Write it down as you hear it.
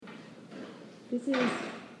This is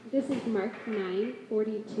Mark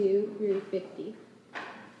 9:42 through 50.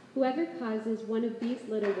 Whoever causes one of these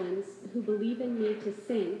little ones who believe in me to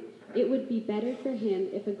sin, it would be better for him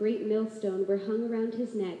if a great millstone were hung around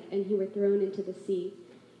his neck and he were thrown into the sea.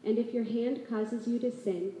 And if your hand causes you to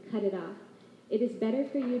sin, cut it off. It is better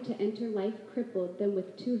for you to enter life crippled than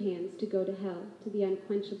with 2 hands to go to hell, to the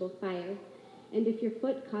unquenchable fire. And if your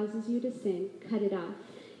foot causes you to sin, cut it off.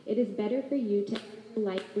 It is better for you to enter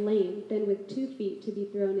life lame than with 2 feet to be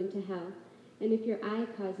thrown into hell. And if your eye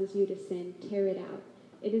causes you to sin, tear it out.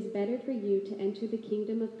 It is better for you to enter the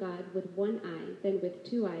kingdom of God with 1 eye than with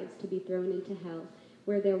 2 eyes to be thrown into hell,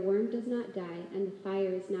 where their worm does not die and the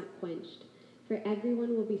fire is not quenched. For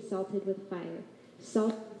everyone will be salted with fire.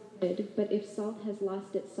 Salt is good, but if salt has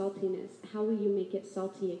lost its saltiness, how will you make it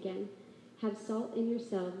salty again? Have salt in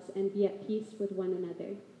yourselves and be at peace with one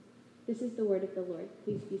another. This is the word of the Lord.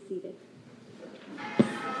 Please be seated.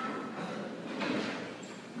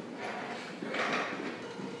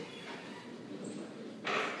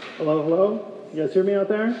 Hello, hello. You guys hear me out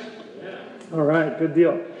there? Yeah. All right, good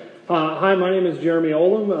deal. Hi, my name is Jeremy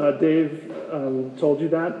Olam. Dave told you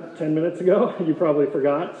that 10 minutes ago. You probably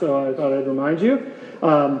forgot, so I thought I'd remind you.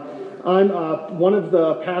 I'm one of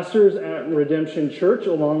the pastors at Redemption Church,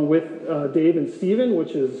 along with Dave and Stephen,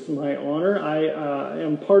 which is my honor. I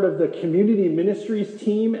am part of the community ministries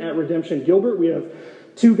team at Redemption Gilbert. We have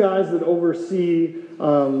 2 guys that oversee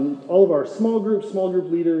all of our small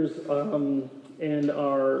group leaders, and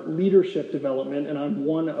our leadership development, and I'm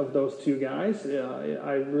one of those 2 guys.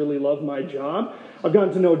 I really love my job. I've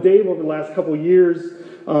gotten to know Dave over the last couple years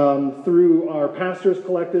through our pastors'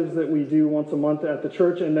 collectives that we do once a month at the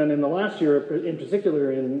church, and then in the last year, in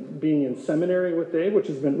particular, in being in seminary with Dave, which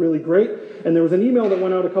has been really great. And there was an email that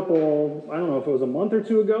went out I don't know if it was a month or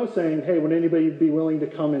 2 ago, saying, hey, would anybody be willing to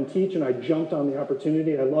come and teach? And I jumped on the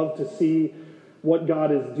opportunity. I love to see what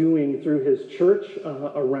God is doing through his church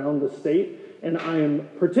around the state. And I am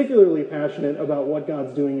particularly passionate about what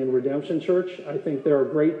God's doing in Redemption Church. I think there are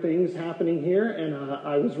great things happening here, and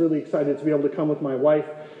I was really excited to be able to come with my wife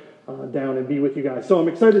down and be with you guys. So I'm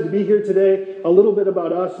excited to be here today. A little bit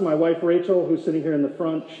about us. My wife, Rachel, who's sitting here in the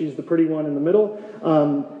front, she's the pretty one in the middle.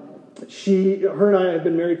 Her and I have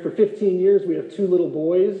been married for 15 years. We have 2 little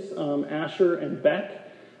boys, Asher and Beck.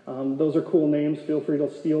 Those are cool names. Feel free to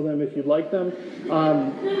steal them if you'd like them.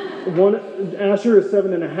 Asher is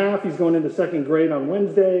 7.5. He's going into 2nd grade on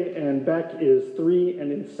Wednesday, and Beck is 3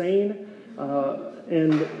 and insane.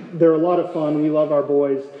 And they're a lot of fun. We love our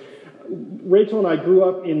boys. Rachel and I grew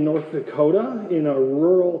up in North Dakota in a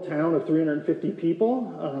rural town of 350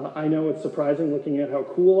 people. I know it's surprising looking at how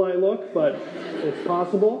cool I look, but it's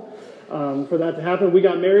possible. For that to happen. We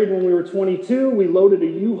got married when we were 22. We loaded a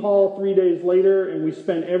U-Haul 3 days later, and we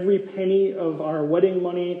spent every penny of our wedding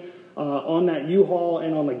money on that U-Haul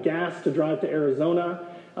and on the gas to drive to Arizona.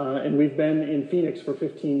 And we've been in Phoenix for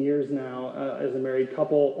 15 years now as a married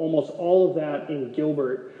couple, almost all of that in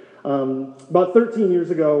Gilbert. About 13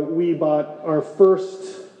 years ago, we bought our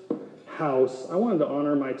first house. I wanted to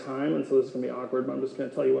honor my time, and so this is going to be awkward, but I'm just going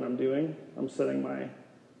to tell you what I'm doing. I'm setting my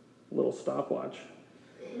little stopwatch.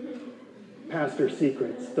 Pastor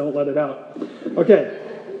secrets. Don't let it out. Okay,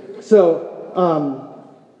 so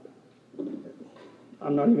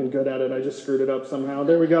I'm not even good at it. I just screwed it up somehow.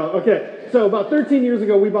 There we go. Okay, so about 13 years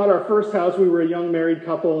ago, we bought our first house. We were a young married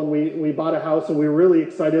couple, and we bought a house, and we were really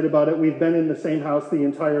excited about it. We've been in the same house the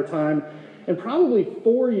entire time. And probably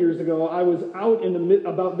 4 years ago, I was out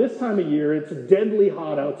about this time of year. It's deadly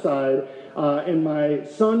hot outside, and my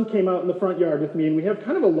son came out in the front yard with me, and we have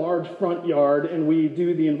kind of a large front yard, and we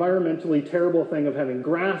do the environmentally terrible thing of having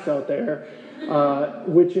grass out there,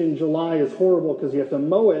 which in July is horrible because you have to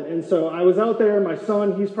mow it. And so I was out there, my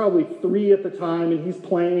son, he's probably 3 at the time, and he's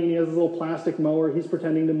playing. He has a little plastic mower. He's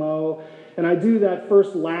pretending to mow. And I do that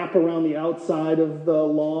first lap around the outside of the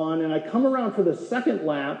lawn, and I come around for the second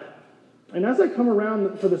lap. And as I come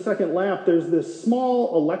around for the second lap, there's this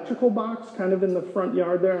small electrical box kind of in the front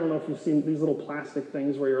yard there. I don't know if you've seen these little plastic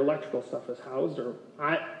things where your electrical stuff is housed.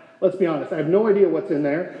 Let's be honest, I have no idea what's in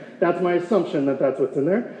there. That's my assumption that that's what's in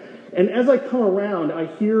there. And as I come around, I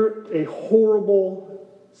hear a horrible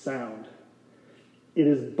sound. It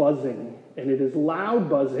is buzzing, and it is loud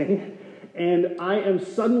buzzing, and I am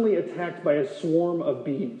suddenly attacked by a swarm of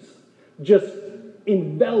bees. Just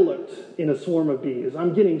enveloped in a swarm of bees.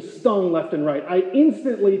 I'm getting stung left and right. I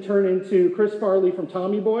instantly turn into Chris Farley from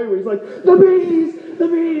Tommy Boy, where he's like, the bees, the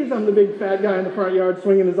bees. I'm the big fat guy in the front yard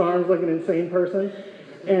swinging his arms like an insane person.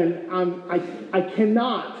 And I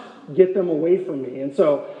cannot get them away from me. And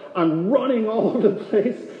so I'm running all over the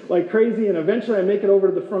place like crazy. And eventually I make it over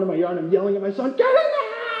to the front of my yard and I'm yelling at my son, get in the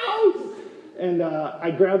house! and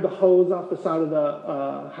I grab the hose off the side of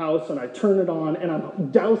the house, and I turn it on, and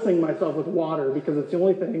I'm dousing myself with water because it's the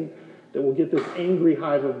only thing that will get this angry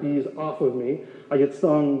hive of bees off of me. I get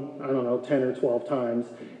stung, 10 or 12 times,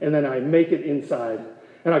 and then I make it inside.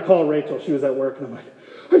 And I call Rachel. She was at work, and I'm like,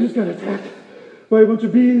 I just got attacked by a bunch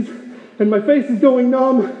of bees, and my face is going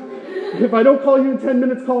numb. If I don't call you in 10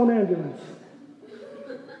 minutes, call an ambulance.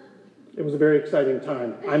 It was a very exciting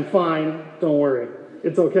time. I'm fine. Don't worry.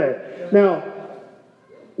 It's okay. Now,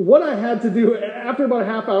 what I had to do, after about a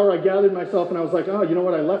half hour, I gathered myself, and I was like, oh, you know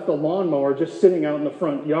what? I left the lawnmower just sitting out in the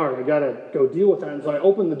front yard. I got to go deal with that. And so I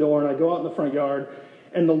opened the door, and I go out in the front yard,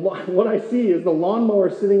 and what I see is the lawnmower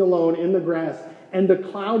sitting alone in the grass, and the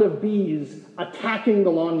cloud of bees attacking the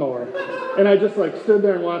lawnmower. And I just stood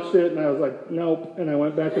there and watched it, and I was like, nope. And I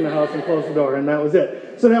went back in the house and closed the door, and that was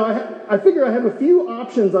it. So now I figure I have a few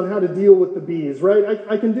options on how to deal with the bees, right?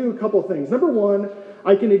 I can do a couple things. Number one,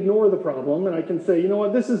 I can ignore the problem, and I can say, you know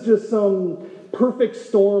what, this is just some perfect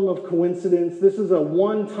storm of coincidence. This is a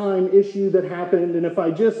one-time issue that happened, and if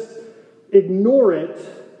I just ignore it,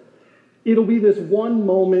 it'll be this one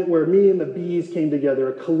moment where me and the bees came together,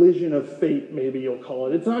 a collision of fate, maybe you'll call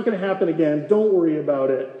it. It's not going to happen again. Don't worry about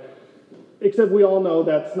it. Except we all know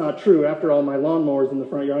that's not true. After all, my lawnmower's in the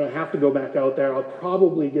front yard. I have to go back out there. I'll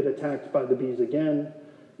probably get attacked by the bees again.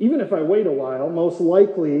 Even if I wait a while, most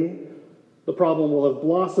likely the problem will have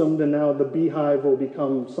blossomed, and now the beehive will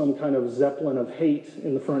become some kind of zeppelin of hate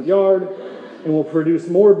in the front yard, and will produce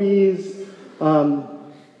more bees.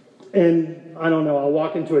 And I don't know, I'll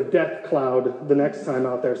walk into a death cloud the next time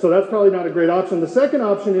out there. So that's probably not a great option. The second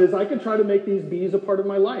option is I could try to make these bees a part of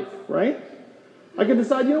my life, right? I could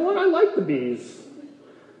decide, you know what, I like the bees.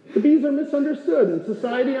 The bees are misunderstood in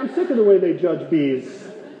society. I'm sick of the way they judge bees.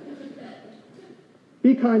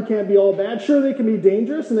 Bee kind can't be all bad. Sure, they can be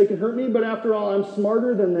dangerous and they can hurt me, but after all, I'm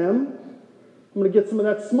smarter than them. I'm going to get some of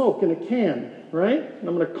that smoke in a can, right? And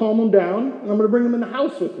I'm going to calm them down, and I'm going to bring them in the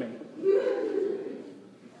house with me.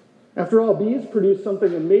 After all, bees produce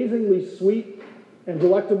something amazingly sweet and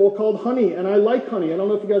delectable called honey, and I like honey. I don't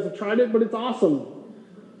know if you guys have tried it, but it's awesome.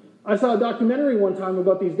 I saw a documentary one time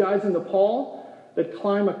about these guys in Nepal that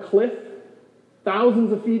climb a cliff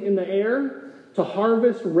thousands of feet in the air to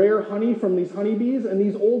harvest rare honey from these honeybees, and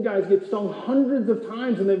these old guys get stung hundreds of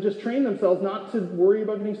times, and they've just trained themselves not to worry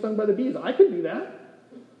about getting stung by the bees. I could do that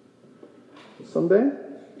someday.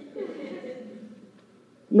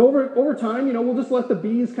 And over time, we'll just let the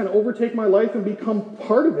bees kind of overtake my life and become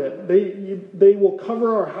part of it. They will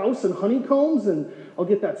cover our house in honeycombs, and I'll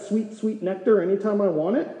get that sweet, sweet nectar anytime I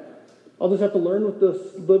want it. I'll just have to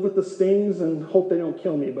live with the stings and hope they don't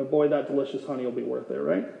kill me. But boy, that delicious honey will be worth it,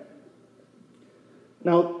 right?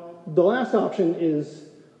 Now, the last option is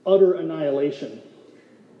utter annihilation.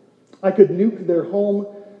 I could nuke their home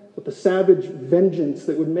with a savage vengeance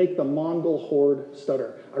that would make the Mongol horde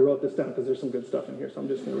stutter. I wrote this down because there's some good stuff in here, so I'm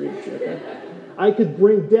just going to read it to you, okay? I could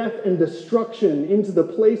bring death and destruction into the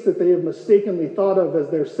place that they have mistakenly thought of as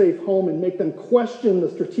their safe home and make them question the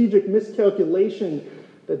strategic miscalculation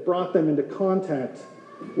that brought them into contact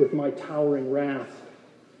with my towering wrath.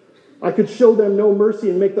 I could show them no mercy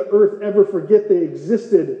and make the earth ever forget they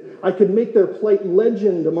existed. I could make their plight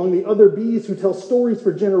legend among the other bees who tell stories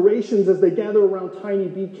for generations as they gather around tiny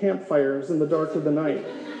bee campfires in the dark of the night.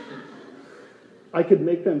 I could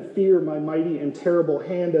make them fear my mighty and terrible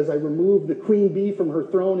hand as I remove the queen bee from her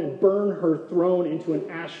throne and burn her throne into an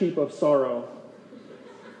ash heap of sorrow.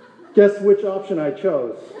 Guess which option I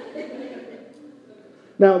chose?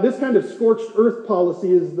 Now, this kind of scorched earth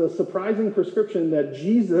policy is the surprising prescription that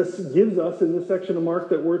Jesus gives us in this section of Mark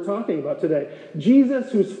that we're talking about today.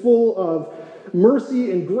 Jesus, who's full of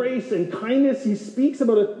mercy and grace and kindness, he speaks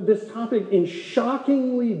about this topic in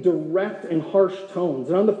shockingly direct and harsh tones.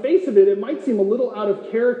 And on the face of it, it might seem a little out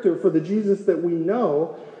of character for the Jesus that we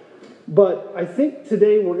know, but I think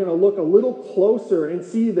today we're going to look a little closer and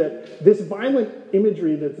see that this violent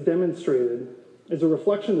imagery that's demonstrated is a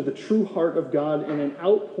reflection of the true heart of God and an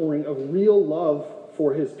outpouring of real love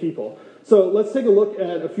for his people. So let's take a look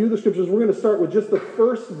at a few of the scriptures. We're going to start with just the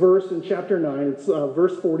first verse in chapter 9. It's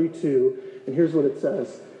verse 42, and here's what it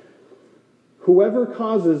says. Whoever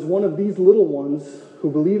causes one of these little ones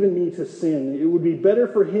who believe in me to sin, it would be better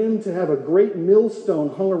for him to have a great millstone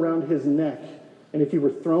hung around his neck, and if he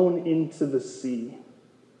were thrown into the sea.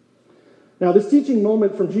 Now, this teaching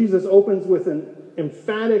moment from Jesus opens with an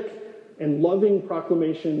emphatic and loving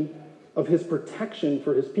proclamation of his protection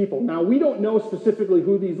for his people. Now, we don't know specifically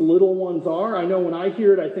who these little ones are. I know when I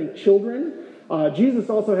hear it, I think children.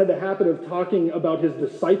 Jesus also had the habit of talking about his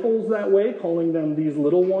disciples that way, calling them these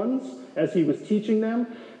little ones as he was teaching them.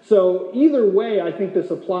 So either way, I think this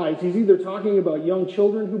applies. He's either talking about young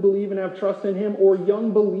children who believe and have trust in him, or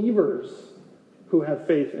young believers who have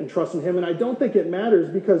faith and trust in him. And I don't think it matters,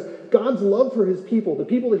 because God's love for his people, the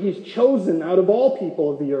people that he's chosen out of all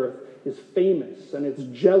people of the earth, is famous, and it's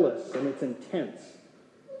jealous, and it's intense.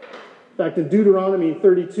 In fact, in Deuteronomy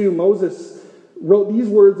 32, Moses wrote these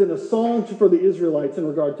words in a song for the Israelites in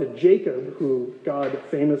regard to Jacob, who God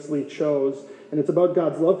famously chose. And it's about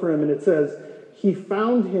God's love for him. And it says, "He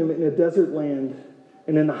found him in a desert land,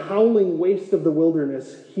 and in the howling waste of the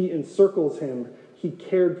wilderness, he encircles him. He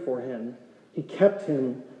cared for him. He kept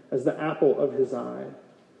him as the apple of his eye."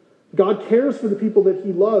 God cares for the people that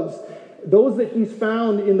he loves, those that he's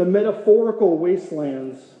found in the metaphorical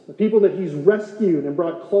wastelands, the people that he's rescued and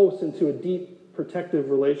brought close into a deep protective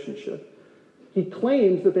relationship. He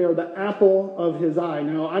claims that they are the apple of his eye.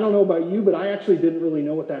 Now, I don't know about you, but I actually didn't really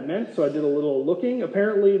know what that meant, so I did a little looking.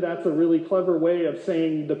 Apparently, that's a really clever way of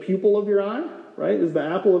saying the pupil of your eye, right, is the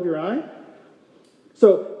apple of your eye.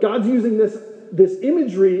 So God's using this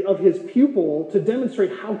imagery of his pupil to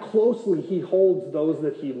demonstrate how closely he holds those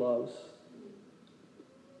that he loves.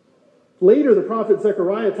 Later, the prophet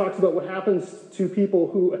Zechariah talks about what happens to people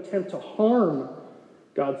who attempt to harm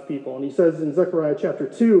God's people. And he says in Zechariah chapter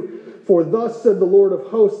 2, "For thus said the Lord of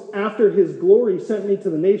hosts, after his glory sent me to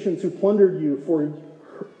the nations who plundered you,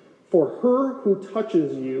 for her who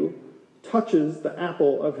touches you touches the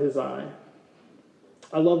apple of his eye."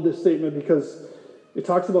 I love this statement because it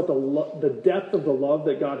talks about the depth of the love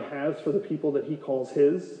that God has for the people that he calls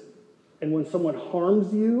his. And when someone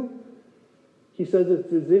harms you, he says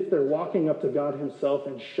it's as if they're walking up to God himself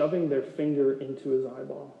and shoving their finger into his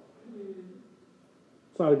eyeball.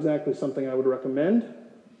 It's not exactly something I would recommend.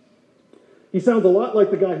 He sounds a lot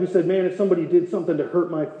like the guy who said, "Man, if somebody did something to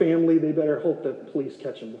hurt my family, they better hope the police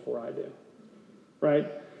catch him before I do." Right?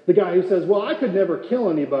 The guy who says, "Well, I could never kill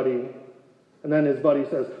anybody." And then his buddy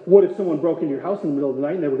says, "What if someone broke into your house in the middle of the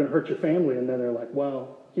night and they were going to hurt your family?" And then they're like,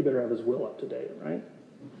 "Well, he better have his will up to date," right?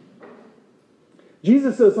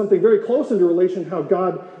 Jesus says something very close into relation how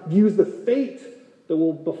God views the fate that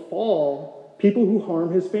will befall people who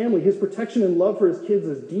harm his family. His protection and love for his kids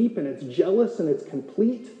is deep, and it's jealous, and it's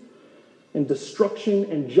complete. And destruction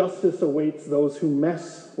and justice awaits those who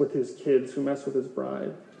mess with his kids, who mess with his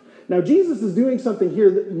bride. Now, Jesus is doing something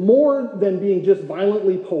here that more than being just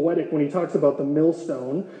violently poetic when he talks about the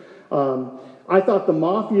millstone. I thought the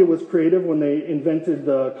mafia was creative when they invented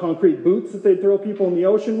the concrete boots that they'd throw people in the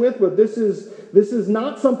ocean with, but this is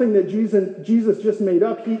not something that Jesus just made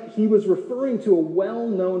up. He was referring to a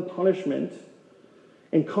well-known punishment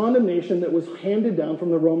and condemnation that was handed down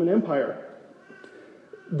from the Roman Empire.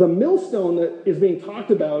 The millstone that is being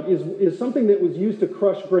talked about is something that was used to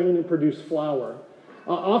crush grain and produce flour.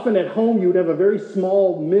 Often at home, you would have a very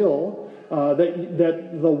small mill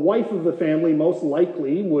that the wife of the family most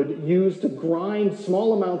likely would use to grind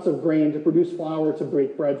small amounts of grain to produce flour to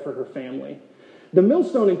bake bread for her family. The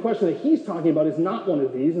millstone in question that he's talking about is not one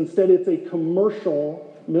of these. Instead, it's a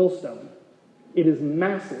commercial millstone. It is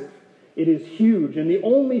massive. It is huge. And the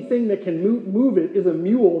only thing that can move it is a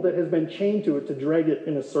mule that has been chained to it to drag it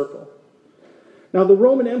in a circle. Now, the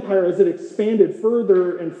Roman Empire, as it expanded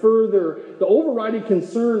further and further, the overriding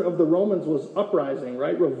concern of the Romans was uprising,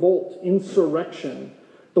 right? Revolt, insurrection.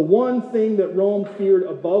 The one thing that Rome feared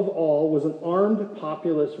above all was an armed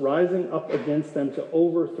populace rising up against them to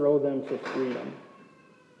overthrow them for freedom.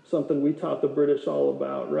 Something we taught the British all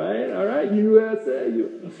about, right? All right, USA.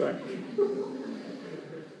 Sorry.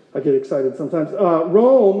 I get excited sometimes.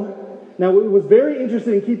 Rome, now it was very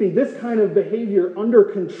interested in keeping this kind of behavior under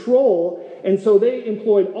control, and so they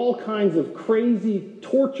employed all kinds of crazy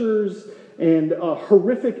tortures and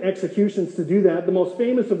horrific executions to do that, the most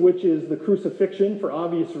famous of which is the crucifixion, for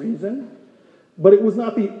obvious reason. But it was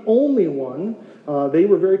not the only one. They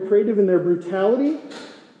were very creative in their brutality,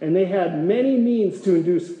 and they had many means to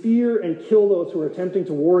induce fear and kill those who were attempting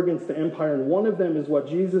to war against the empire, and one of them is what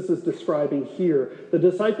Jesus is describing here. The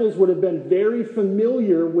disciples would have been very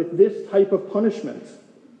familiar with this type of punishment.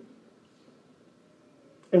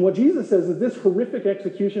 And what Jesus says is this horrific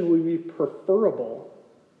execution would be preferable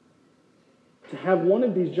to have one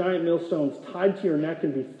of these giant millstones tied to your neck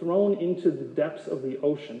and be thrown into the depths of the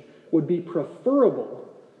ocean would be preferable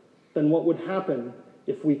than what would happen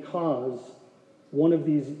if we cause one of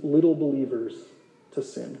these little believers to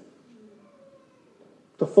sin,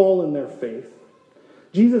 to fall in their faith.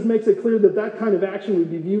 Jesus makes it clear that that kind of action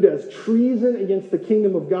would be viewed as treason against the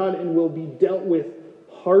kingdom of God and will be dealt with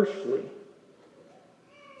harshly.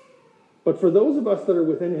 But for those of us that are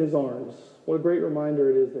within his arms, what a great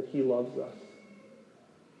reminder it is that he loves us,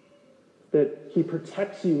 that he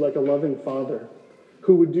protects you like a loving father,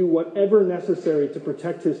 who would do whatever necessary to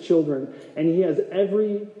protect his children, and he has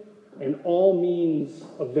every and all means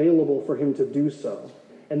available for him to do so.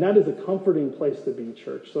 And that is a comforting place to be,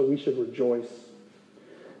 church, so we should rejoice.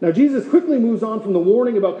 Now, Jesus quickly moves on from the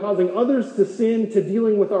warning about causing others to sin to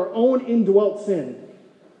dealing with our own indwelt sin.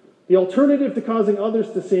 The alternative to causing others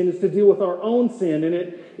to sin is to deal with our own sin. And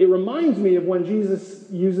it reminds me of when Jesus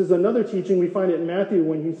uses another teaching. We find it in Matthew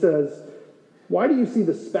when he says, "Why do you see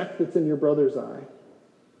the speck that's in your brother's eye?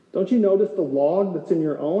 Don't you notice the log that's in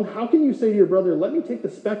your own? How can you say to your brother, 'Let me take the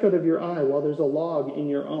speck out of your eye,' while there's a log in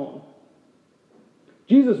your own?"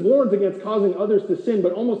 Jesus warns against causing others to sin,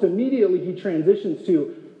 but almost immediately he transitions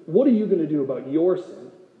to, what are you going to do about your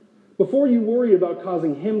sin? Before you worry about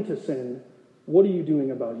causing him to sin, what are you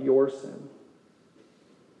doing about your sin?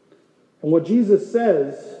 And what Jesus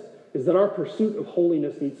says is that our pursuit of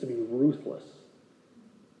holiness needs to be ruthless.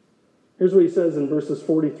 Here's what he says in verses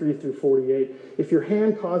 43 through 48. "If your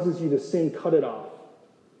hand causes you to sin, cut it off.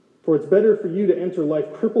 For it's better for you to enter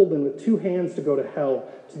life crippled than with 2 hands to go to hell,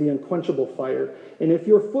 to the unquenchable fire. And if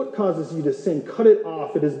your foot causes you to sin, cut it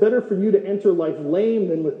off. It is better for you to enter life lame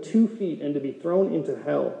than with 2 feet and to be thrown into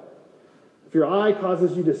hell. If your eye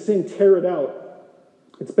causes you to sin, tear it out.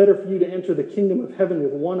 It's better for you to enter the kingdom of heaven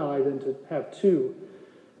with 1 eye than to have 2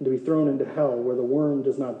 and to be thrown into hell, where the worm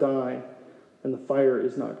does not die and the fire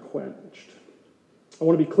is not quenched." I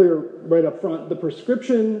want to be clear right up front. The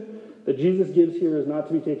prescription that Jesus gives here is not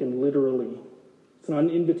to be taken literally. It's not an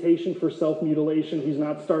invitation for self-mutilation. He's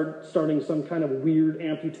not starting some kind of weird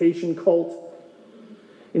amputation cult.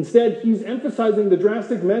 Instead, he's emphasizing the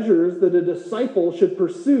drastic measures that a disciple should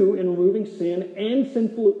pursue in removing sin and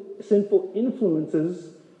sinful influences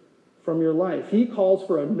from your life. He calls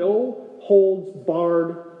for a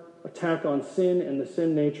no-holds-barred attack on sin and the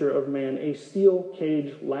sin nature of man, a steel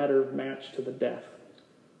cage ladder match to the death.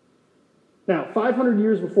 Now, 500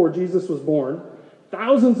 years before Jesus was born,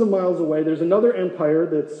 thousands of miles away, there's another empire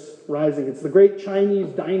that's rising. It's the great Chinese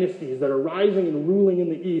dynasties that are rising and ruling in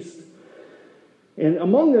the East. And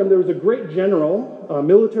among them, there was a great general, a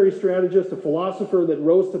military strategist, a philosopher that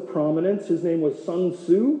rose to prominence. His name was Sun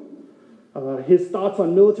Tzu. His thoughts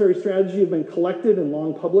on military strategy have been collected and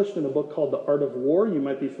long published in a book called The Art of War. You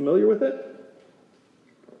might be familiar with it.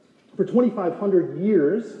 For 2,500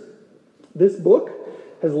 years, this book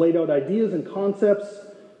has laid out ideas and concepts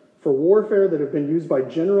for warfare that have been used by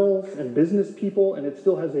generals and business people, and it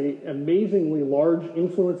still has an amazingly large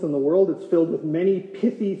influence in the world. It's filled with many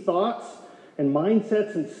pithy thoughts and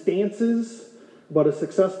mindsets and stances about a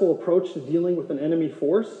successful approach to dealing with an enemy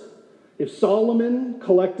force. If Solomon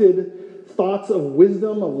collected thoughts of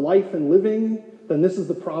wisdom, of life and living, then this is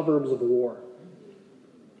the Proverbs of war.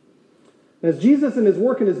 As Jesus in his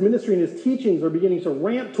work and his ministry and his teachings are beginning to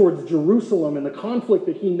ramp towards Jerusalem and the conflict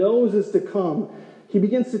that he knows is to come, he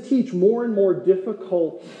begins to teach more and more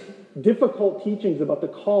difficult teachings about the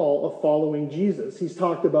call of following Jesus. He's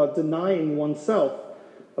talked about denying oneself,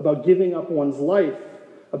 about giving up one's life,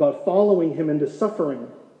 about following him into suffering.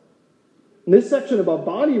 And this section about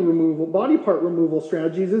body part removal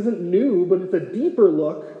strategies isn't new, but it's a deeper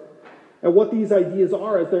look at what these ideas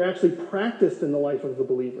are as they're actually practiced in the life of the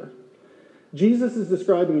believer. Jesus is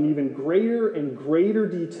describing in even greater and greater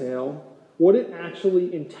detail what it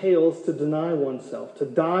actually entails to deny oneself, to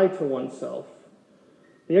die to oneself.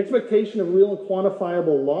 The expectation of real and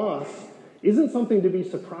quantifiable loss isn't something to be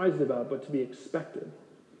surprised about, but to be expected.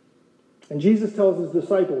 And Jesus tells his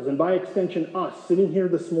disciples, and by extension us, sitting here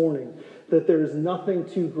this morning, that there is nothing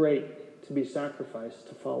too great to be sacrificed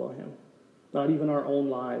to follow him, not even our own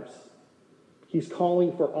lives. He's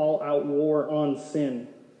calling for all-out war on sin.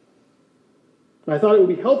 And I thought it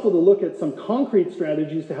would be helpful to look at some concrete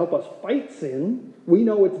strategies to help us fight sin. We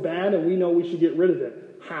know it's bad and we know we should get rid of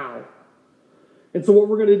it. How? And so what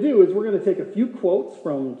we're going to do is we're going to take a few quotes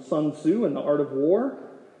from Sun Tzu and The Art of War,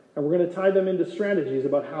 and we're going to tie them into strategies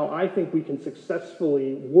about how I think we can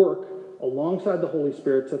successfully work alongside the Holy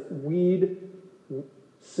Spirit to weed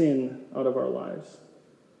sin out of our lives.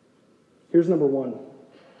 Here's number 1.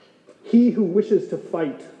 He who wishes to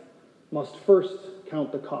fight must first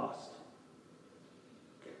count the cost.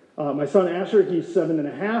 My son Asher, he's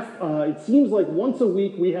 7.5. It seems like once a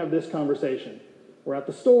week we have this conversation. We're at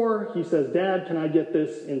the store. He says, "Dad, can I get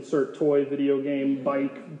this insert toy, video game,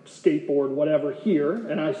 bike, skateboard, whatever here?"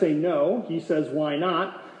 And I say no. He says, "Why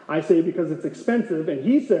not?" I say, "Because it's expensive." And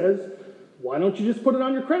he says, "Why don't you just put it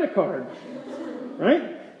on your credit card?"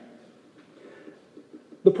 Right?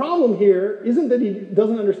 The problem here isn't that he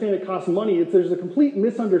doesn't understand it costs money. It's there's a complete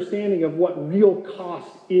misunderstanding of what real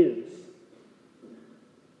cost is.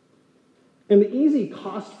 And the easy,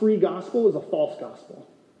 cost-free gospel is a false gospel.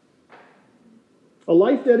 A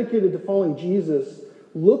life dedicated to following Jesus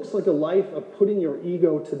looks like a life of putting your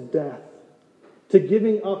ego to death, to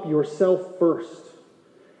giving up yourself first.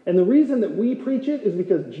 And the reason that we preach it is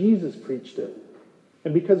because Jesus preached it,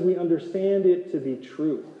 and because we understand it to be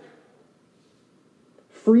true.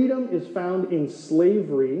 Freedom is found in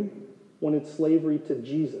slavery when it's slavery to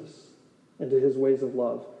Jesus and to his ways of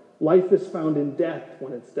love. Life is found in death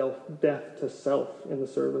when it's death to self in the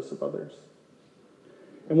service of others.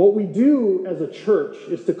 And what we do as a church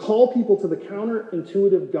is to call people to the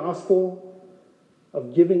counterintuitive gospel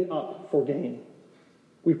of giving up for gain.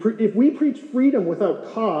 If we preach freedom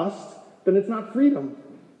without cost, then it's not freedom.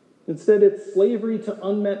 Instead, it's slavery to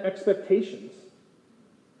unmet expectations,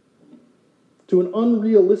 to an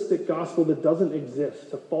unrealistic gospel that doesn't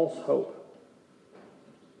exist, to false hope.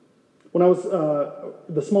 When I was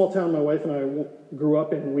the small town my wife and I grew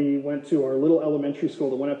up in, we went to our little elementary school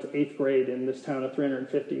that went up to 8th grade in this town of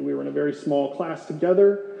 350. We were in a very small class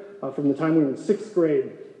together from the time we were in 6th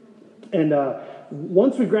grade. And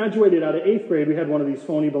once we graduated out of 8th grade, we had one of these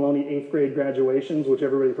phony baloney 8th grade graduations, which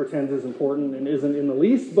everybody pretends is important and isn't in the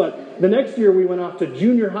least. But the next year we went off to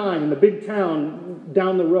junior high in the big town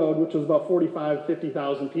down the road, which was about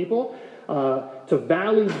 50,000 people. To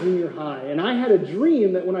Valley Junior High. And I had a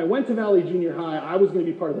dream that when I went to Valley Junior High, I was going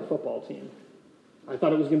to be part of the football team. I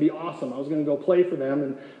thought it was going to be awesome. I was going to go play for them.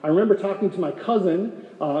 And I remember talking to my cousin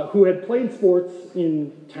who had played sports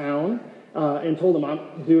in town and told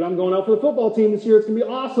him, dude, I'm going out for the football team this year. It's going to be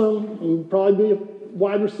awesome. I'll probably be a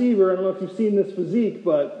wide receiver. I don't know if you've seen this physique,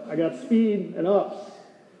 but I got speed and ups.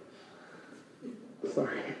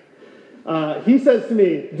 Sorry. He says to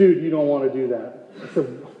me, dude, you don't want to do that. I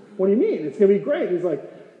said, what do you mean? It's going to be great. He's like,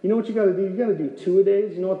 you know what you got to do? You got to do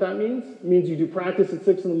 2-a-days. You know what that means? It means you do practice at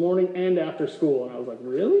 6 in the morning and after school. And I was like,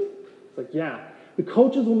 really? It's like, yeah. The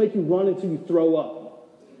coaches will make you run until you throw up.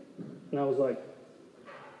 And I was like,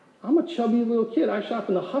 I'm a chubby little kid. I shop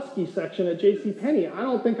in the Husky section at JCPenney. I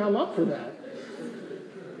don't think I'm up for that.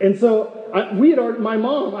 And so I had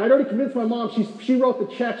already convinced my mom. She wrote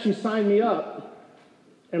the check. She signed me up.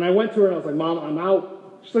 And I went to her and I was like, Mom, I'm out.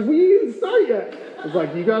 She's like, well, you didn't start yet. I was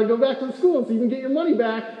like, you got to go back to the school so you can get your money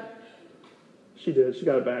back. She did. She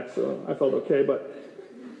got it back, so I felt okay. But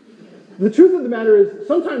the truth of the matter is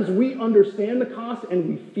sometimes we understand the cost and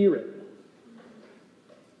we fear it.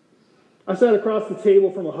 I sat across the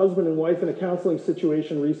table from a husband and wife in a counseling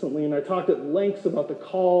situation recently, and I talked at length about the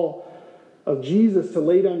call of Jesus to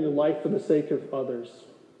lay down your life for the sake of others,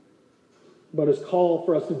 about his call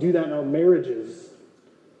for us to do that in our marriages,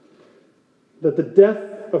 that the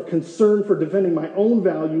depth of concern for defending my own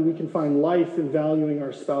value, we can find life in valuing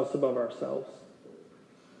our spouse above ourselves.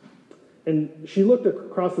 And she looked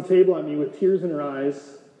across the table at me with tears in her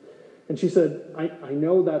eyes, and she said, I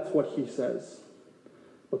know that's what he says,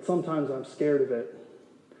 but sometimes I'm scared of it.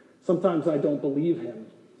 Sometimes I don't believe him.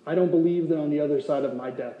 I don't believe that on the other side of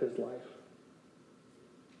my death is life.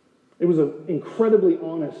 It was an incredibly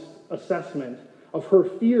honest assessment of her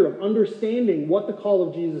fear of understanding what the call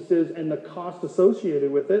of Jesus is and the cost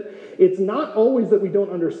associated with it. It's not always that we don't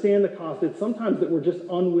understand the cost. It's sometimes that we're just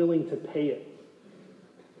unwilling to pay it.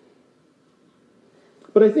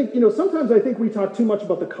 But I think, sometimes I think we talk too much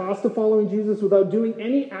about the cost of following Jesus without doing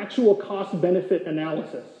any actual cost-benefit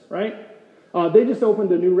analysis, right? They just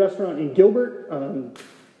opened a new restaurant in Gilbert.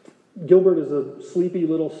 Gilbert is a sleepy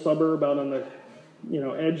little suburb out on the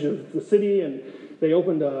edge of the city, and they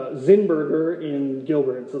opened a Zinburger in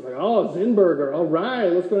Gilbert. So it's like, oh, Zinburger, all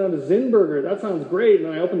right, let's go down to Zinburger. That sounds great. And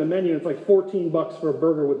then I opened the menu, and it's like $14 for a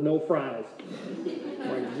burger with no fries. I'm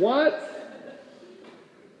like, what?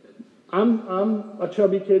 I'm a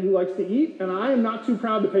chubby kid who likes to eat, and I am not too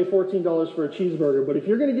proud to pay $14 for a cheeseburger. But if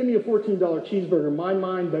you're going to give me a $14 cheeseburger, my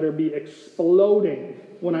mind better be exploding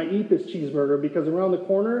when I eat this cheeseburger, because around the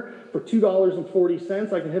corner for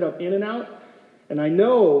 $2.40, I can hit up In-N-Out, and I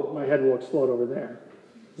know my head will explode over there.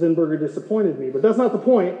 Zinburger disappointed me, but that's not the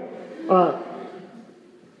point.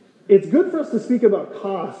 It's good for us to speak about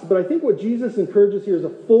cost, but I think what Jesus encourages here is a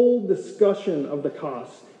full discussion of the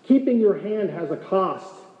cost. Keeping your hand has a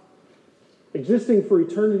cost. Existing for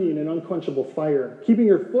eternity in an unquenchable fire. Keeping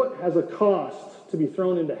your foot has a cost, to be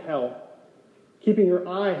thrown into hell. Keeping your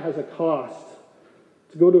eye has a cost,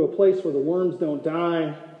 to go to a place where the worms don't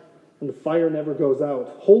die and the fire never goes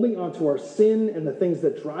out. Holding on to our sin and the things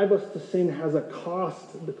that drive us to sin has a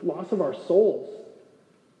cost, the loss of our souls.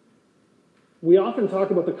 We often talk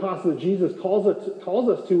about the cost that Jesus calls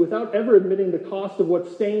us to without ever admitting the cost of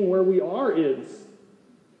what staying where we are is.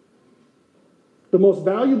 The most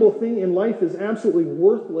valuable thing in life is absolutely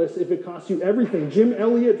worthless if it costs you everything. Jim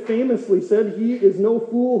Elliot famously said, he is no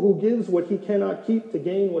fool who gives what he cannot keep to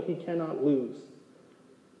gain what he cannot lose.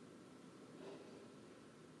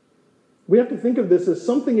 We have to think of this as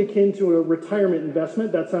something akin to a retirement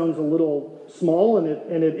investment. That sounds a little small, and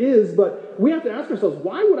it is, but we have to ask ourselves,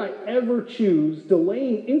 why would I ever choose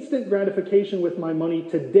delaying instant gratification with my money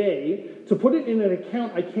today to put it in an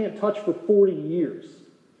account I can't touch for 40 years?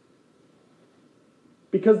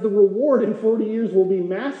 Because the reward in 40 years will be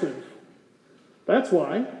massive. That's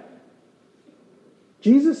why.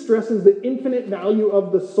 Jesus stresses the infinite value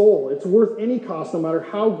of the soul. It's worth any cost, no matter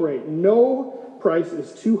how great. No price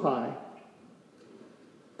is too high.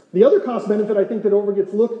 The other cost benefit I think that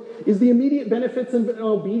gets looked is the immediate benefits of an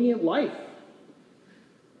obedient life.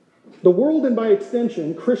 The world, and by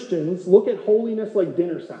extension, Christians, look at holiness like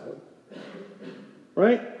dinner salad.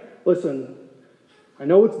 Right? Listen, I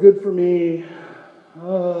know it's good for me.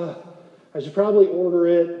 I should probably order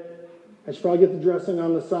it. I should probably get the dressing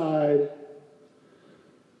on the side.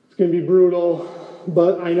 It's going to be brutal,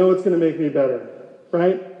 but I know it's going to make me better.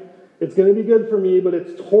 Right? It's going to be good for me, but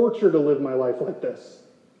it's torture to live my life like this.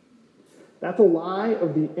 That's a lie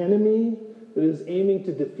of the enemy that is aiming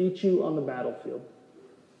to defeat you on the battlefield.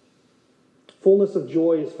 Fullness of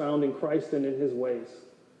joy is found in Christ and in his ways.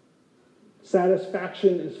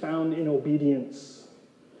 Satisfaction is found in obedience.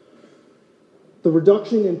 The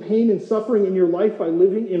reduction in pain and suffering in your life by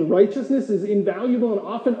living in righteousness is invaluable and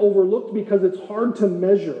often overlooked because it's hard to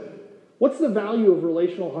measure. What's the value of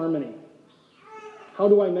relational harmony? How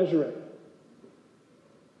do I measure it?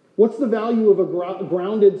 What's the value of a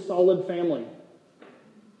grounded, solid family?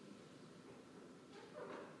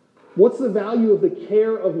 What's the value of the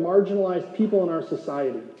care of marginalized people in our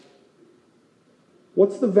society?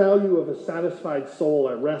 What's the value of a satisfied soul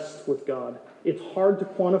at rest with God? It's hard to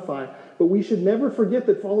quantify, but we should never forget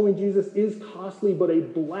that following Jesus is costly, but a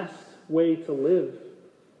blessed way to live.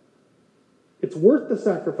 It's worth the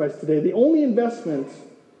sacrifice today. The only investment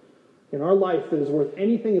in our life that is worth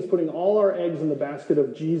anything is putting all our eggs in the basket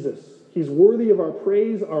of Jesus. He's worthy of our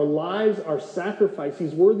praise, our lives, our sacrifice.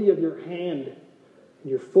 He's worthy of your hand,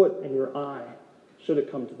 and your foot, and your eye, should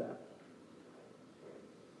it come to that.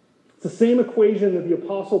 It's the same equation that the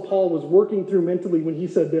Apostle Paul was working through mentally when he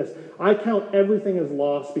said this: I count everything as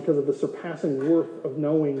loss because of the surpassing worth of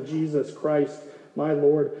knowing Jesus Christ, my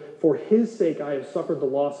Lord. For his sake I have suffered the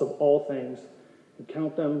loss of all things, and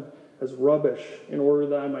count them as rubbish, in order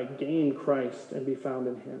that I might gain Christ and be found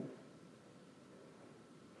in him.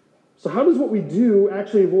 So how does what we do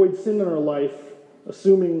actually avoid sin in our life,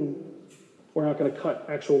 assuming we're not going to cut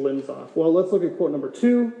actual limbs off? Well, let's look at quote number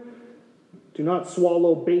 2. Do not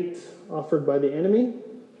swallow bait offered by the enemy.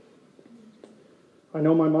 I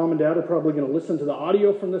know my mom and dad are probably going to listen to the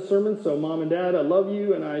audio from this sermon, so Mom and Dad, I love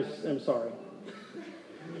you, and I am sorry.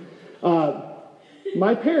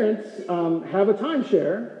 My parents have a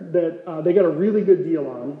timeshare that they got a really good deal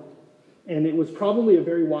on, and it was probably a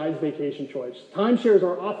very wise vacation choice. Timeshares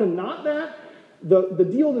are often not that. The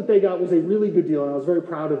deal that they got was a really good deal, and I was very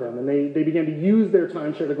proud of them. And they began to use their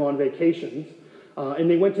timeshare to go on vacations. And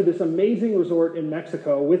they went to this amazing resort in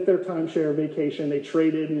Mexico with their timeshare vacation. They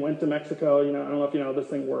traded and went to Mexico. You know, I don't know if you know how this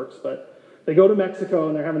thing works, but they go to Mexico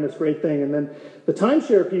and they're having this great thing. And then the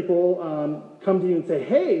timeshare people come to you and say,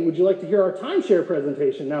 hey, would you like to hear our timeshare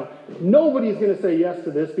presentation? Now, nobody's going to say yes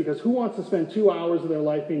to this because who wants to spend 2 hours of their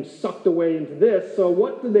life being sucked away into this? So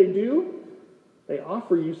what do? They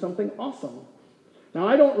offer you something awesome. Now,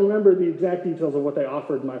 I don't remember the exact details of what they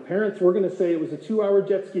offered my parents. We're going to say it was a 2-hour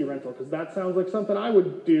jet ski rental because that sounds like something I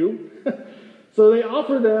would do. So they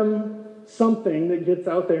offer them something that gets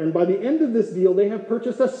out there, and by the end of this deal, they have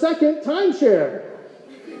purchased a second timeshare.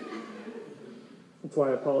 That's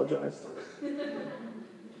why I apologized.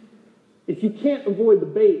 If you can't avoid the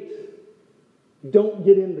bait, don't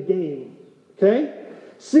get in the game, okay?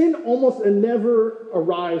 Sin almost never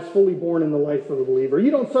arrives fully born in the life of the believer.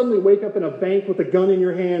 You don't suddenly wake up in a bank with a gun in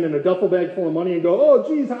your hand and a duffel bag full of money and go, oh,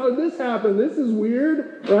 geez, how did this happen? This is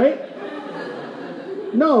weird, right?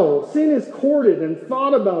 No, sin is courted and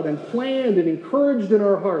thought about and planned and encouraged in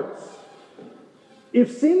our hearts.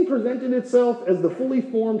 If sin presented itself as the fully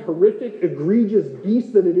formed, horrific, egregious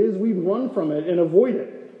beast that it is, we'd run from it and avoid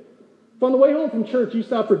it. If on the way home from church you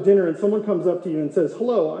stop for dinner and someone comes up to you and says,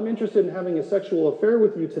 hello, I'm interested in having a sexual affair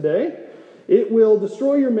with you today, it will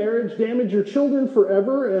destroy your marriage, damage your children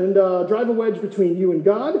forever, and drive a wedge between you and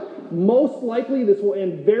God. Most likely this will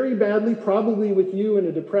end very badly, probably with you in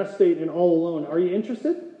a depressed state and all alone. Are you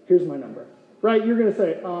interested? Here's my number. Right? You're going to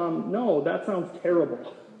say, no, that sounds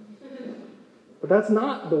terrible. But that's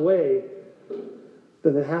not the way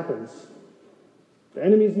that it happens. The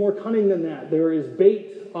enemy's more cunning than that. There is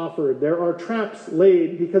bait offered. There are traps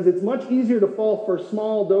laid because it's much easier to fall for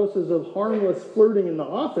small doses of harmless flirting in the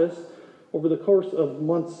office over the course of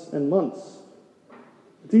months and months.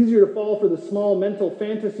 It's easier to fall for the small mental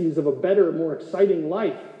fantasies of a better, more exciting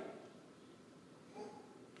life.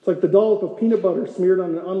 It's like the dollop of peanut butter smeared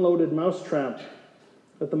on an unloaded mousetrap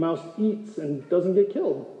that the mouse eats and doesn't get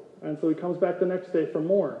killed. And so he comes back the next day for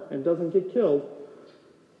more and doesn't get killed.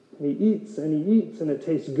 And he eats and he eats and it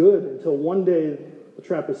tastes good until one day the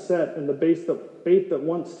trap is set and the bait that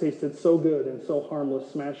once tasted so good and so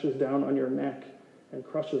harmless smashes down on your neck and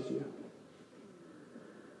crushes you.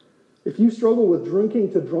 If you struggle with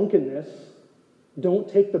drinking to drunkenness,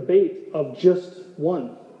 don't take the bait of just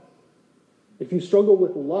one. If you struggle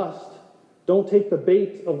with lust, don't take the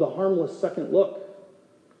bait of the harmless second look.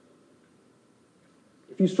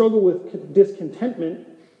 If you struggle with discontentment,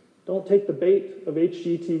 don't take the bait of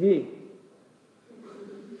HGTV.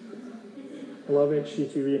 I love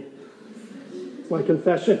HGTV. It's my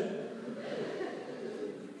confession.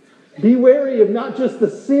 Be wary of not just the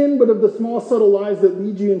sin, but of the small, subtle lies that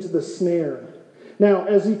lead you into the snare. Now,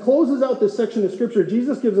 as he closes out this section of Scripture,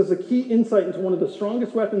 Jesus gives us a key insight into one of the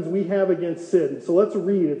strongest weapons we have against sin. So let's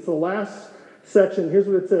read. It's the last section. Here's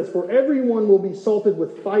what it says. For everyone will be salted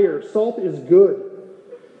with fire. Salt is good.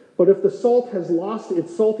 But if the salt has lost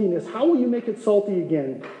its saltiness, how will you make it salty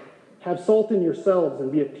again? Have salt in yourselves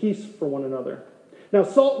and be at peace for one another. Now,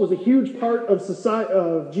 salt was a huge part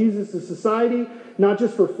of Jesus' society, not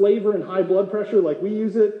just for flavor and high blood pressure like we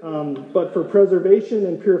use it, but for preservation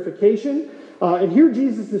and purification. And here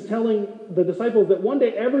Jesus is telling the disciples that one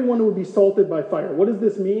day everyone would be salted by fire. What does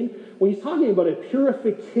this mean? Well, he's talking about a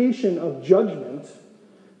purification of judgment,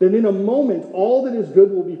 that in a moment all that is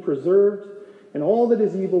good will be preserved, and all that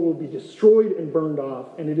is evil will be destroyed and burned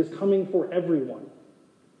off, and it is coming for everyone.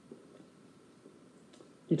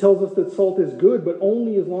 He tells us that salt is good, but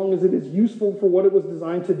only as long as it is useful for what it was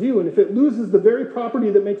designed to do. And if it loses the very property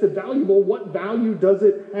that makes it valuable, what value does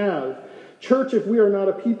it have? Church, if we are not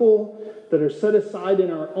a people that are set aside in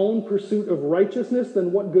our own pursuit of righteousness,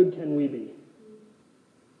 then what good can we be?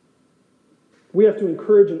 We have to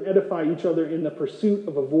encourage and edify each other in the pursuit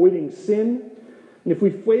of avoiding sin. And if we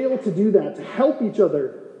fail to do that, to help each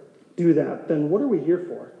other do that, then what are we here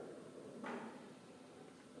for?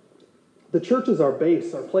 The church is our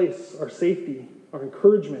base, our place, our safety, our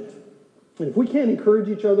encouragement. And if we can't encourage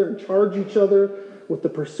each other and charge each other with the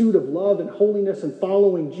pursuit of love and holiness and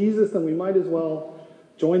following Jesus, then we might as well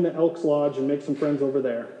join the Elks Lodge and make some friends over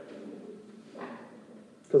there.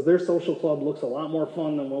 Because their social club looks a lot more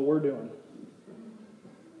fun than what we're doing.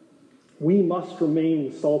 We must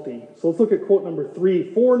remain salty. So let's look at quote number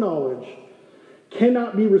 3. Foreknowledge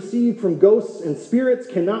cannot be received from ghosts and spirits,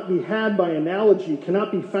 cannot be had by analogy,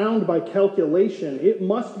 cannot be found by calculation. It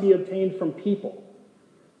must be obtained from people.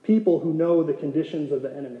 People who know the conditions of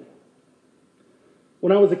the enemy.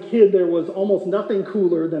 When I was a kid, there was almost nothing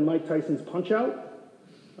cooler than Mike Tyson's Punch-Out.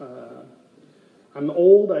 I'm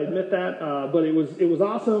old, I admit that, but it was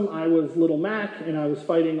awesome. I was Little Mac, and I was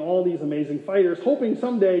fighting all these amazing fighters, hoping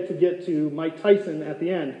someday to get to Mike Tyson at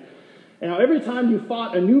the end. And now, every time you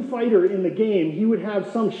fought a new fighter in the game, he would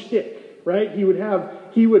have some shtick, right?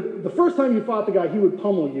 The first time you fought the guy, he would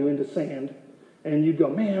pummel you into sand, and you'd go,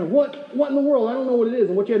 man, what in the world? I don't know what it is.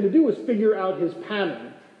 And what you had to do was figure out his pattern.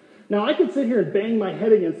 Now, I could sit here and bang my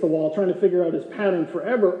head against the wall trying to figure out his pattern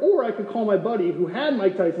forever, or I could call my buddy who had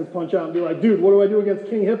Mike Tyson's Punch-Out and be like, dude, what do I do against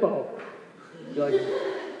King Hippo? Be like,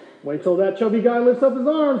 wait till that chubby guy lifts up his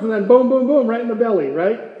arms, and then boom, boom, boom, right in the belly,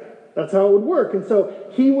 right? That's how it would work. And so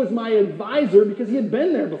he was my advisor because he had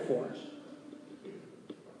been there before.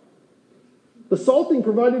 The salting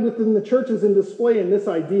provided within the church is in display in this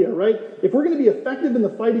idea, right? If we're going to be effective in the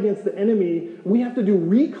fight against the enemy, we have to do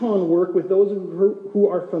recon work with those who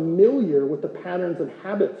are familiar with the patterns and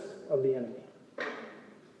habits of the enemy.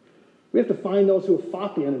 We have to find those who have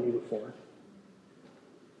fought the enemy before.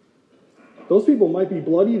 Those people might be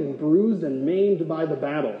bloodied and bruised and maimed by the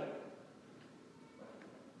battle.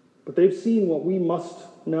 But they've seen what we must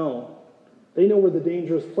know. They know where the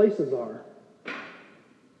dangerous places are.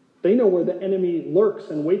 They know where the enemy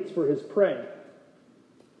lurks and waits for his prey.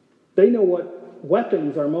 They know what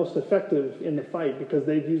weapons are most effective in the fight because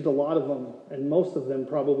they've used a lot of them, and most of them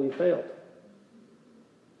probably failed.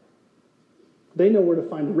 They know where to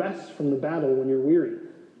find rest from the battle when you're weary.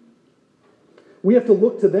 We have to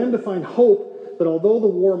look to them to find hope that although the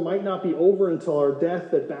war might not be over until our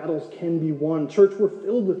death, that battles can be won. Church, we're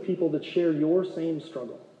filled with people that share your same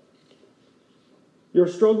struggle. Your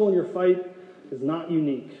struggle and your fight is not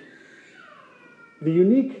unique. The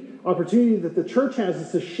unique opportunity that the church has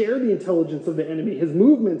is to share the intelligence of the enemy, his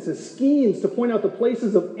movements, his schemes, to point out the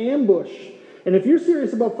places of ambush. And if you're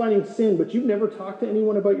serious about fighting sin, but you've never talked to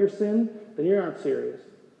anyone about your sin, then you aren't serious.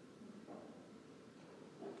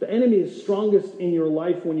 The enemy is strongest in your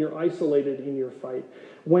life when you're isolated in your fight,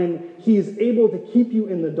 when he's able to keep you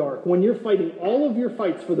in the dark, when you're fighting all of your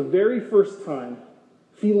fights for the very first time,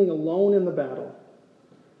 feeling alone in the battle.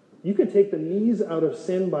 You can take the knees out of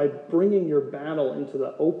sin by bringing your battle into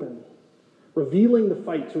the open, revealing the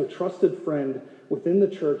fight to a trusted friend within the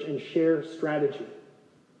church, and share strategy.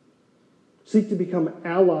 Seek to become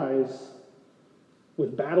allies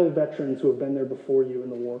with battle veterans who have been there before you in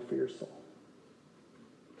the war for your soul.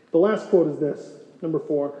 The last quote is this, number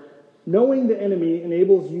 4. Knowing the enemy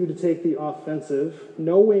enables you to take the offensive.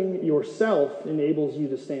 Knowing yourself enables you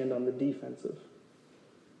to stand on the defensive.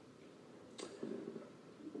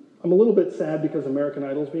 I'm a little bit sad because American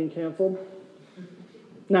Idol's being canceled.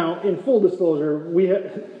 Now, in full disclosure,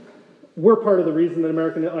 we're part of the reason that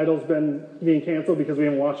American Idol's been being canceled because we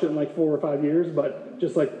haven't watched it in like 4 or 5 years, but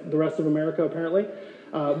just like the rest of America, apparently.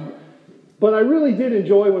 But I really did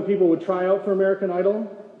enjoy when people would try out for American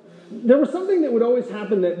Idol. There was something that would always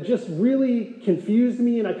happen that just really confused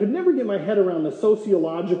me, and I could never get my head around the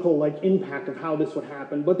sociological impact of how this would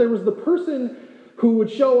happen. But there was the person who would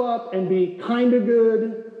show up and be kind of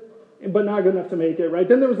good, but not good enough to make it, right?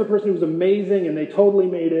 Then there was the person who was amazing, and they totally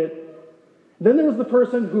made it. Then there was the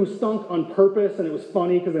person who stunk on purpose, and it was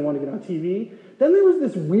funny because they wanted to get on TV. Then there was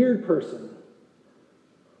this weird person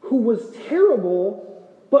who was terrible,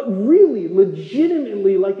 but really,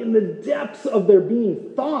 legitimately, in the depths of their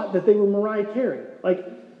being, thought that they were Mariah Carey.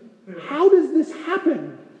 How does this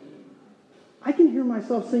happen? I can hear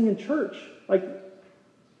myself sing in church. I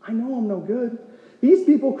know I'm no good. These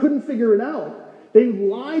people couldn't figure it out. They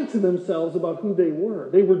lied to themselves about who they were.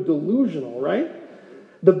 They were delusional, right?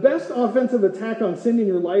 The best offensive attack on sin in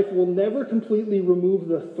your life will never completely remove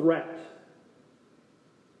the threat.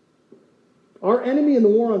 Our enemy in the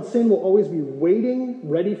war on sin will always be waiting,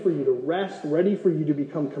 ready for you to rest, ready for you to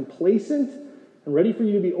become complacent, and ready for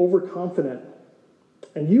you to be overconfident.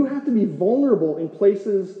 And you have to be vulnerable in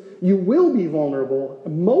places, you will be vulnerable,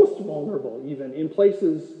 most vulnerable even, in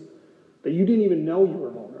places that you didn't even know you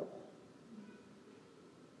were vulnerable.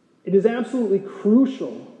 It is absolutely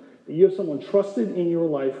crucial that you have someone trusted in your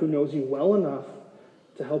life who knows you well enough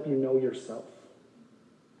to help you know yourself.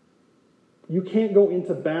 You can't go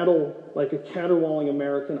into battle like a caterwauling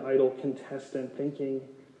American Idol contestant thinking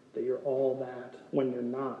that you're all that when you're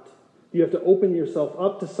not. You have to open yourself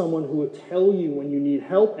up to someone who will tell you when you need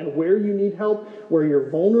help and where you need help, where you're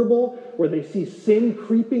vulnerable, where they see sin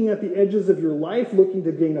creeping at the edges of your life, looking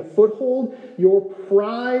to gain a foothold. Your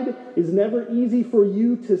pride is never easy for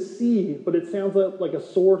you to see, but it sounds like a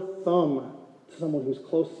sore thumb to someone who's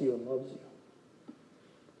close to you and loves you.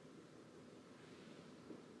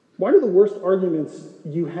 Why do the worst arguments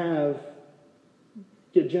you have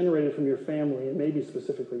get generated from your family and maybe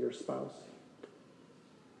specifically your spouse?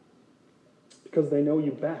 Because they know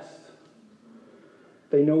you best.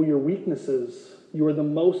 They know your weaknesses. You are the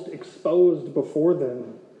most exposed before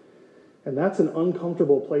them. And that's an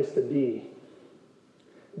uncomfortable place to be.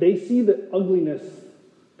 They see the ugliness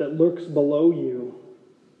that lurks below you.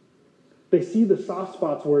 They see the soft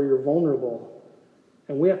spots where you're vulnerable.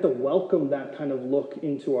 And we have to welcome that kind of look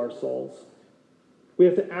into our souls. We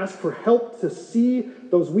have to ask for help to see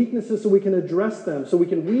those weaknesses so we can address them, so we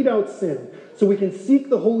can weed out sin, so we can seek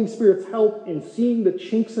the Holy Spirit's help in seeing the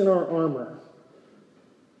chinks in our armor.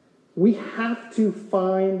 We have to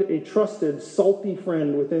find a trusted, salty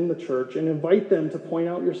friend within the church and invite them to point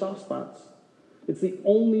out your soft spots. It's the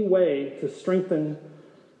only way to strengthen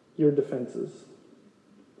your defenses.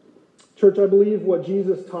 Church, I believe what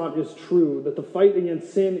Jesus taught is true, that the fight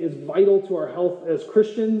against sin is vital to our health as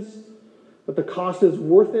Christians, but the cost is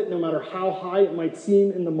worth it no matter how high it might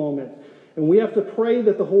seem in the moment. And we have to pray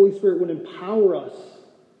that the Holy Spirit would empower us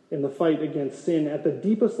in the fight against sin at the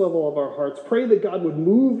deepest level of our hearts. Pray that God would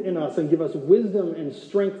move in us and give us wisdom and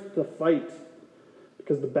strength to fight,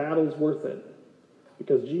 because the battle's worth it,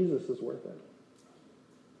 because Jesus is worth it.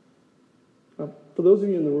 Now, for those of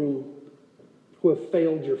you in the room who have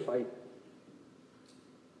failed your fight,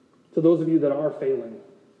 to those of you that are failing,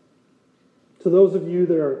 to those of you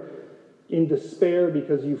that are in despair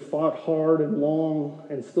because you fought hard and long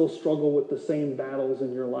and still struggle with the same battles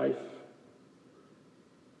in your life,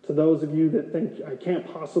 to those of you that think, I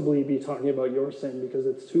can't possibly be talking about your sin because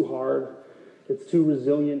it's too hard, it's too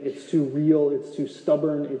resilient, it's too real, it's too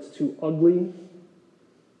stubborn, it's too ugly,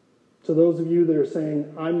 to those of you that are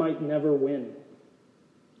saying, I might never win,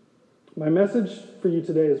 my message for you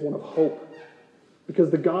today is one of hope.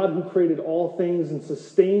 Because the God who created all things and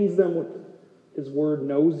sustains them with his word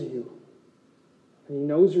knows you. And he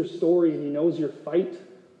knows your story, and he knows your fight.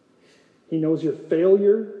 He knows your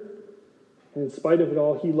failure. And in spite of it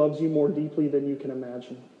all, he loves you more deeply than you can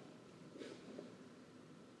imagine.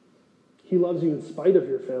 He loves you in spite of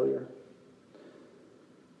your failure.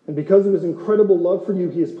 And because of his incredible love for you,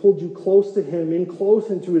 he has pulled you close to him, in close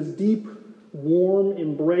into his deep, warm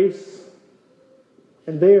embrace.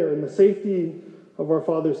 And there, in the safety of our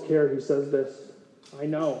Father's care, he says this, I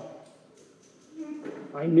know.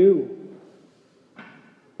 I knew.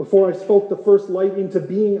 Before I spoke the first light into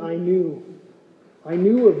being, I knew. I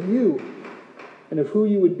knew of you and of who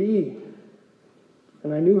you would be.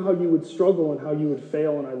 And I knew how you would struggle and how you would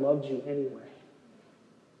fail, and I loved you anyway.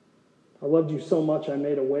 I loved you so much I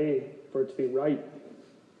made a way for it to be right.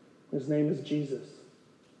 His name is Jesus.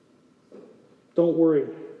 Don't worry.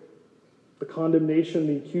 The condemnation,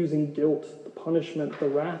 the accusing guilt, the punishment, the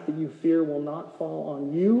wrath that you fear will not fall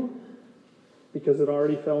on you because it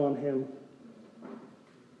already fell on him.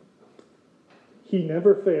 He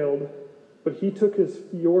never failed, but he took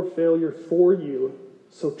your failure for you.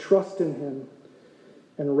 So trust in him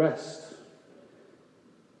and rest.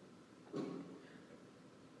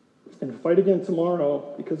 And fight again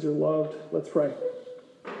tomorrow because you're loved. Let's pray.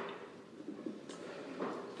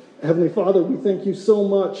 Heavenly Father, we thank you so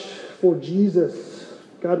much for Jesus.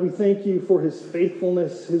 God, we thank you for his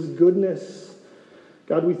faithfulness, his goodness.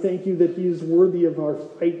 God, we thank you that he is worthy of our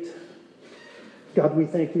fight. God, we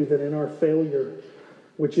thank you that in our failure,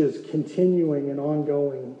 which is continuing and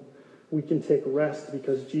ongoing, we can take rest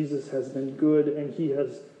because Jesus has been good and he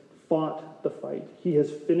has fought the fight. He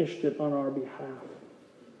has finished it on our behalf.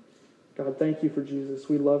 God, thank you for Jesus.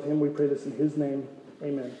 We love him. We pray this in his name.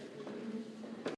 Amen.